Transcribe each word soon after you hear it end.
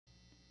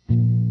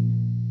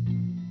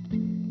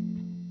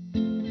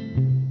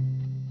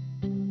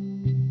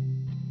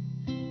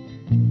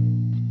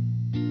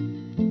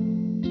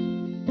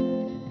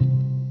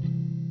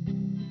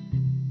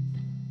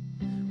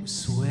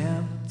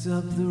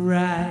of the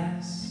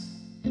rice.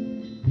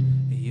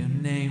 Your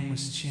name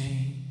was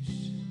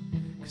changed.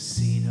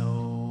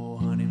 Casino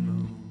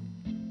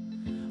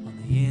honeymoon on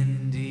the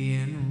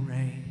Indian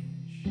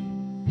range.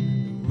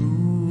 The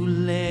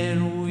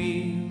roulette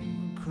wheel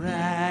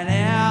cried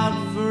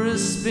out for a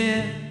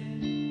spin.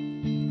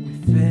 We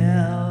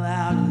fell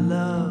out of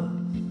love.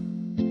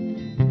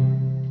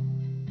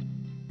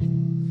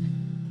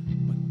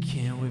 But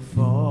can we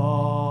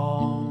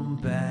fall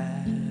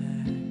back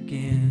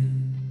in?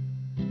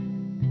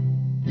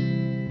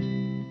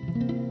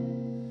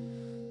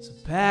 So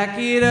pack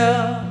it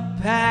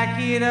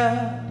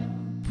up,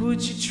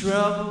 put your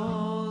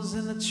troubles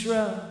in the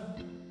truck.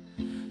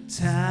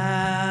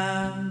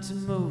 Time to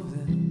move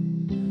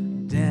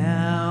them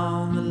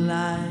down the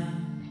line.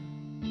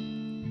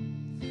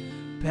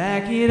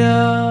 Pack it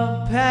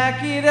up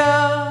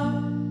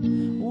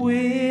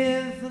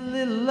with a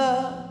little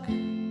luck.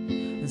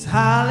 It's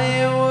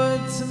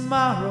Hollywood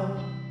tomorrow,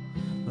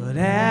 but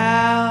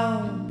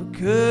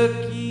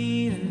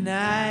Albuquerque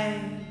tonight.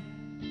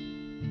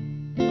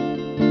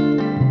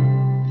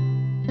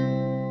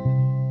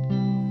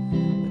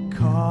 The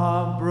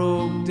car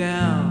broke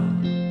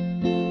down,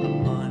 my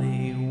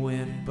money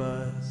went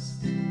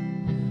bust.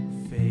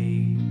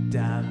 Fake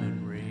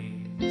diamond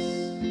rings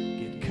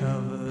get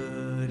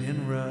covered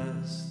in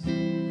rust.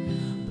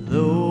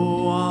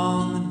 Blow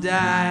on the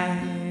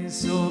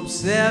dice, hope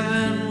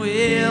 7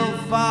 will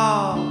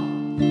fall.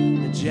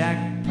 The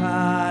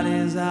jackpot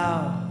is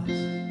ours,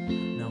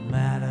 no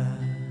matter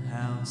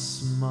how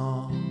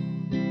small.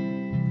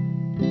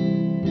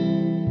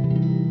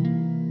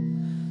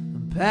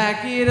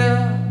 Pack it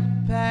up,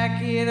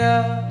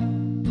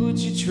 put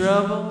your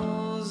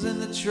troubles in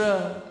the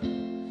truck.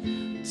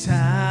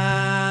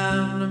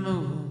 Time to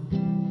move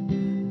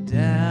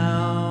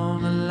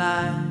down the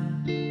line.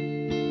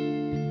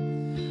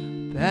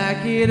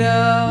 Pack it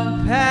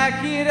up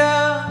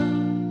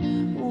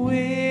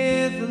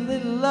with a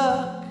little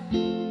luck.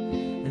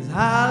 It's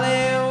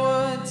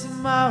Hollywood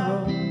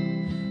tomorrow,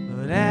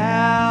 but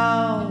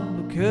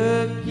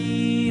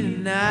Albuquerque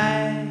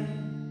tonight.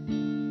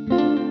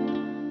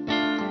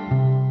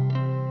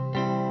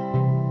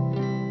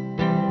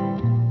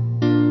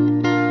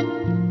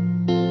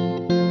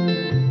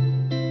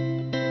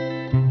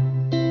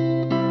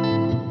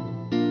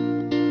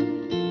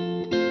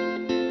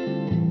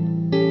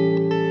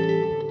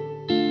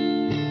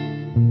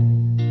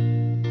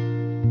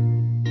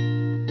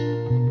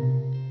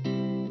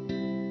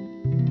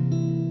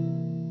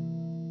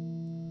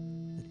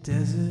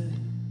 Desert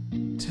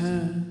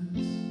turns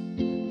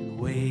in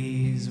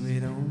ways we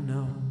don't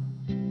know.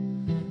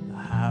 The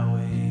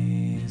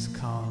highway is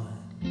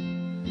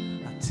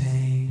calling, our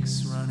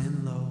tanks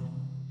running low.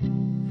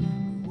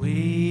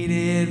 We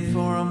waited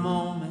for a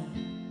moment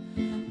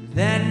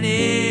that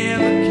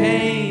never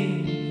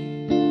came.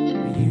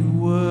 You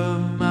were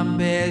my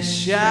best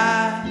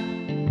shot,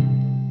 and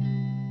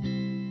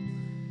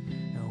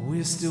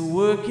we're still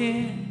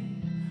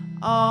working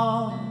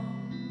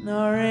on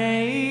our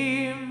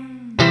aim.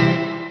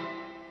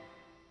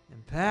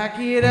 Pack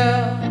it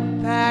up,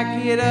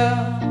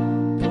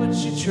 put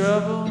your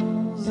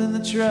troubles in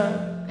the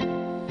truck.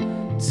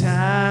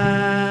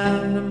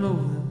 Time to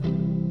move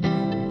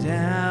them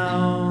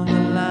down the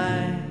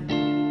line.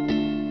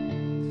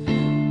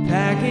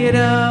 Pack it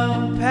up